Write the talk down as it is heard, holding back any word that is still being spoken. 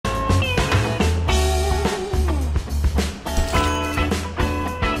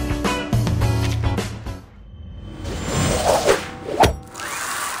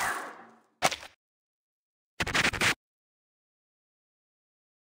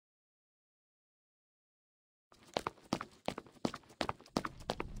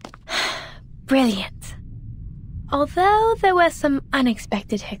Brilliant. Although there were some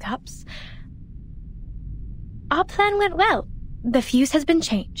unexpected hiccups, our plan went well. The fuse has been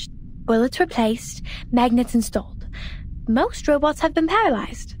changed, bullets replaced, magnets installed. Most robots have been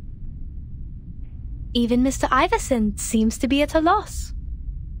paralyzed. Even Mr. Iverson seems to be at a loss.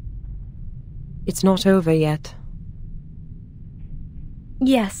 It's not over yet.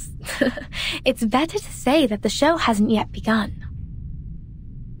 Yes, it's better to say that the show hasn't yet begun.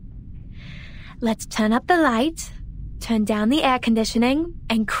 Let's turn up the light, turn down the air conditioning,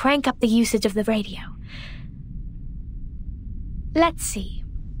 and crank up the usage of the radio. Let's see.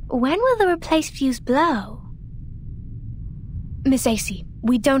 When will the replaced fuse blow? Miss AC,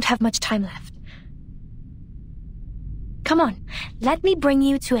 we don't have much time left. Come on, let me bring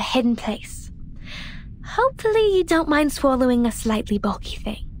you to a hidden place. Hopefully you don't mind swallowing a slightly bulky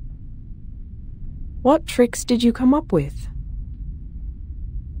thing. What tricks did you come up with?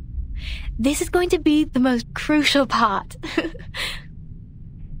 This is going to be the most crucial part.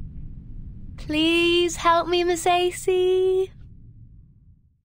 Please help me, Miss AC.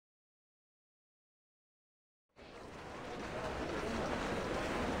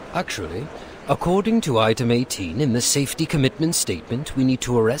 Actually, according to item 18 in the safety commitment statement, we need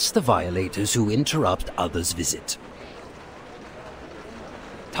to arrest the violators who interrupt others' visit.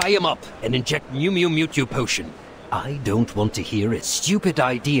 Tie him up and inject Mew Mew Mewtwo potion. I don't want to hear his stupid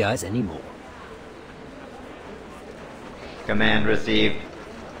ideas anymore. Command received.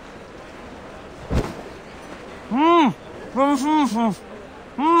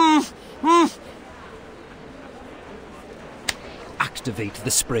 Activate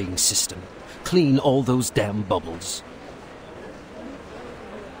the spraying system. Clean all those damn bubbles.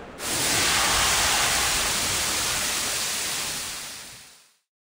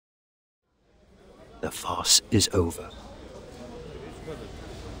 The farce is over.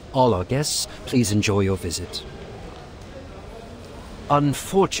 All our guests, please enjoy your visit.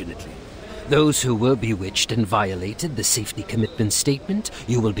 Unfortunately, those who were bewitched and violated the safety commitment statement,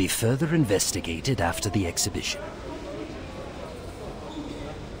 you will be further investigated after the exhibition.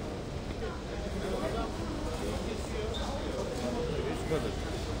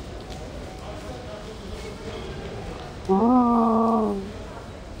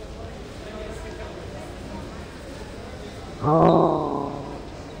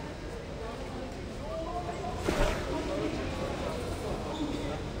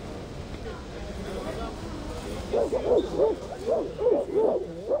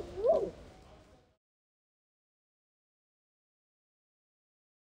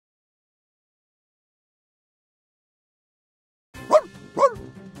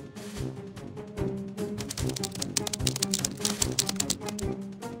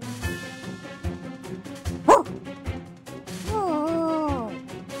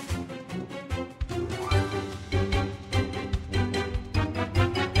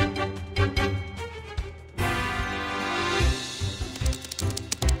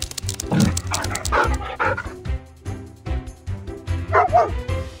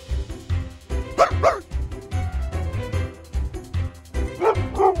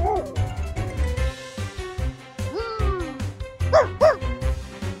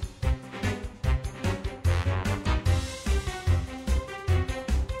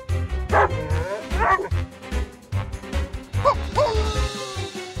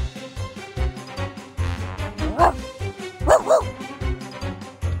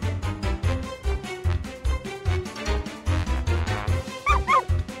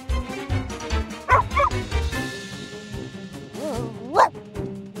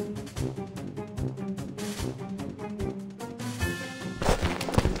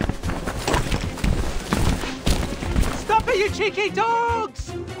 You cheeky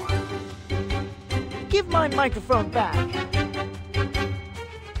dogs! Give my microphone back.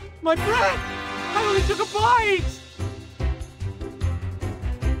 My breath! I only took a bite!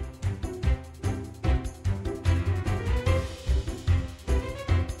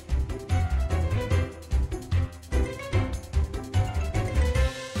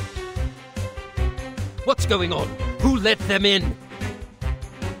 What's going on? Who let them in?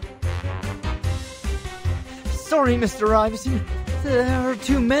 Sorry, Mr. Iverson. There are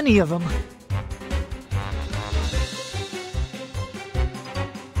too many of them.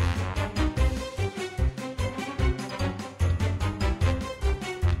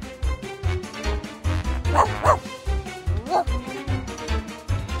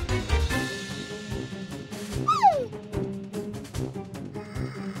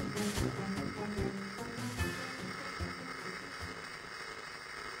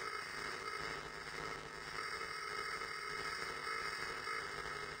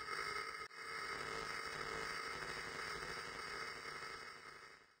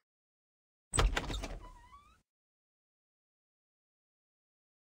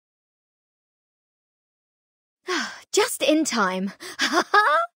 Just in time.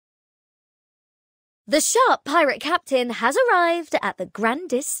 The sharp pirate captain has arrived at the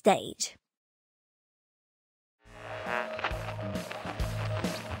grandest stage.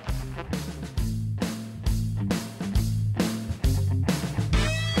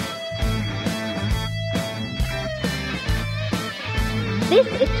 This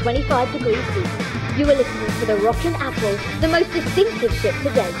is 25 Degrees East. You are listening to the Rockin' Apple, the most distinctive ship to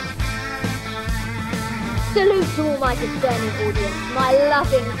date. Salute to all my discerning audience, my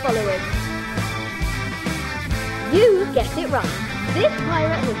loving followers. You guessed it right. This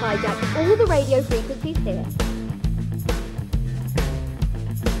pirate has hijacked all the radio frequencies here.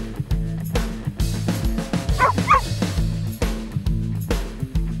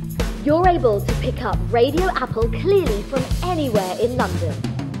 You're able to pick up Radio Apple clearly from anywhere in London.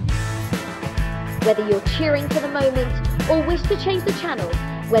 Whether you're cheering for the moment or wish to change the channel,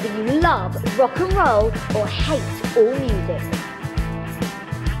 whether you love rock and roll or hate all music,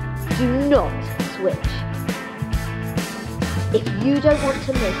 do not switch. If you don't want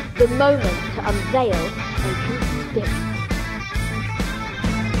to miss the moment to unveil a conspiracy.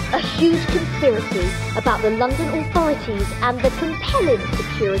 A huge conspiracy about the London authorities and the compelling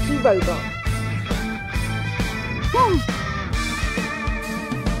security robot.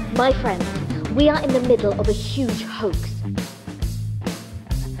 My friends, we are in the middle of a huge hoax.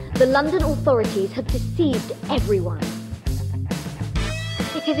 The London authorities have deceived everyone.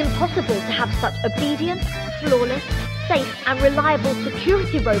 It is impossible to have such obedient, flawless, safe and reliable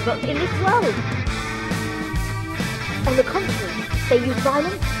security robots in this world. On the contrary, they use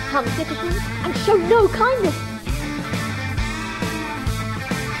violence, harm citizens, and show no kindness.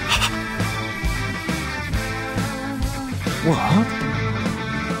 What?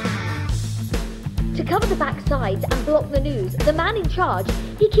 To cover the backsides and block the news, the man in charge,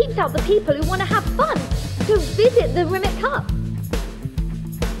 he keeps out the people who want to have fun, to visit the Rimet Cup.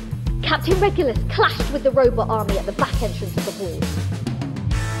 Captain Regulus clashed with the robot army at the back entrance of the hall.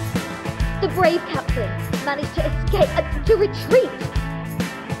 The brave captain managed to escape, to retreat.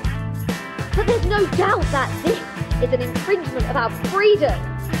 But there's no doubt that this is an infringement of our freedom.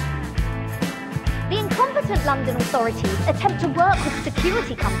 The incompetent London authorities attempt to work with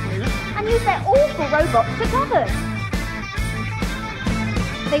security companies and use their awful robots to govern.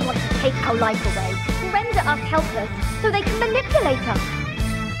 They want to take our life away, render us helpless, so they can manipulate us.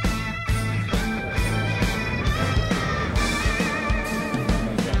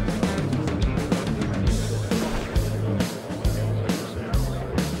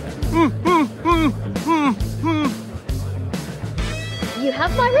 You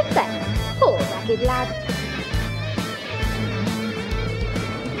have my respect, poor ragged lad.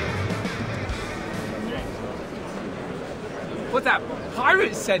 What that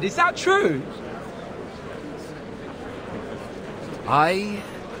pirate said, is that true? I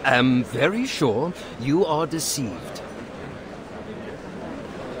am very sure you are deceived.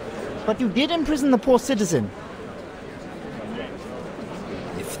 But you did imprison the poor citizen.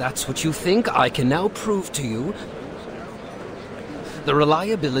 If that's what you think, I can now prove to you the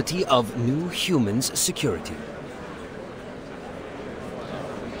reliability of New Human's security.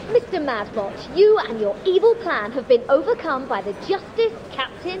 Mr. Madbot, you and your evil plan have been overcome by the Justice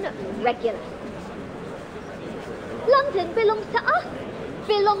Captain Regulus. London belongs to us,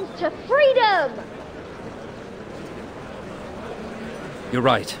 belongs to freedom! You're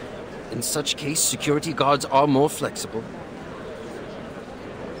right. In such case, security guards are more flexible.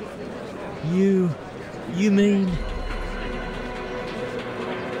 You mean...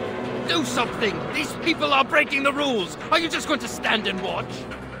 Do something! These people are breaking the rules! Are you just going to stand and watch?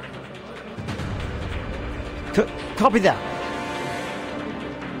 Copy that.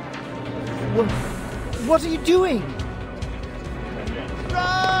 What are you doing?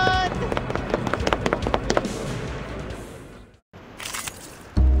 Run!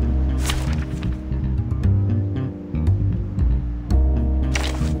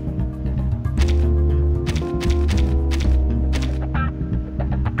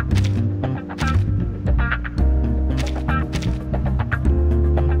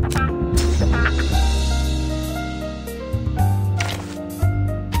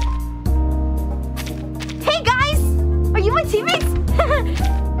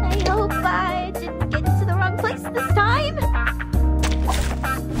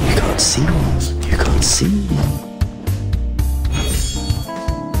 You can't see.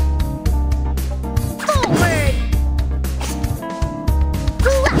 Forward!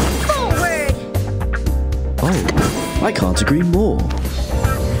 Forward! Oh, I can't agree more.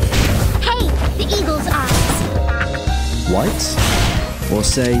 Hey, the eagle's eyes. White? Or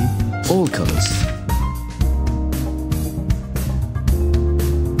say, all colours?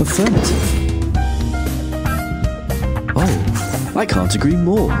 Affirmative. Oh, I can't agree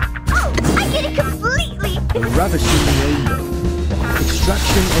more. Oh, I get it completely! Ravishing rainbow.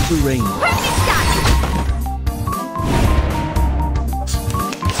 Extraction of the rainbow. Perfect shot!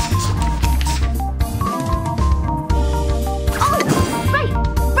 Oh,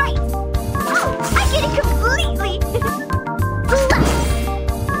 right! Oh, I get it completely!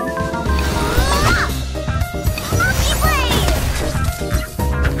 Monkey blade!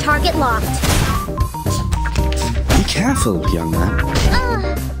 Target locked. Be careful, young man.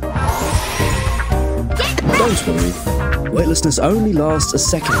 Don't worry. Weightlessness only lasts a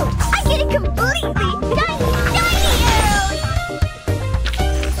second. I get it completely! Shiny arrows!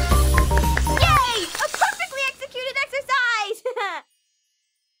 Yay! A perfectly executed exercise!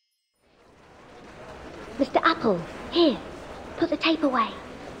 Mr. Apple, here. Put the tape away.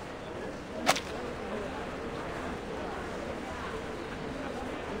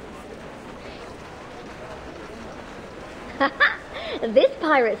 This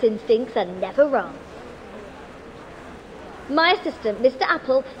pirate's instincts are never wrong. My assistant, Mr.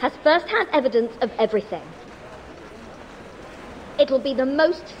 Apple, has first-hand evidence of everything. It'll be the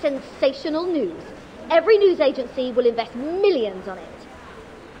most sensational news. Every news agency will invest millions on it.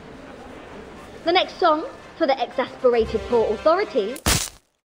 The next song, for the exasperated Port Authority...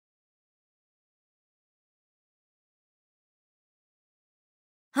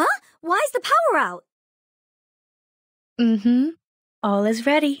 Huh? Why's the power out? Mm-hmm. All is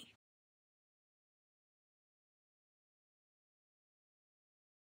ready.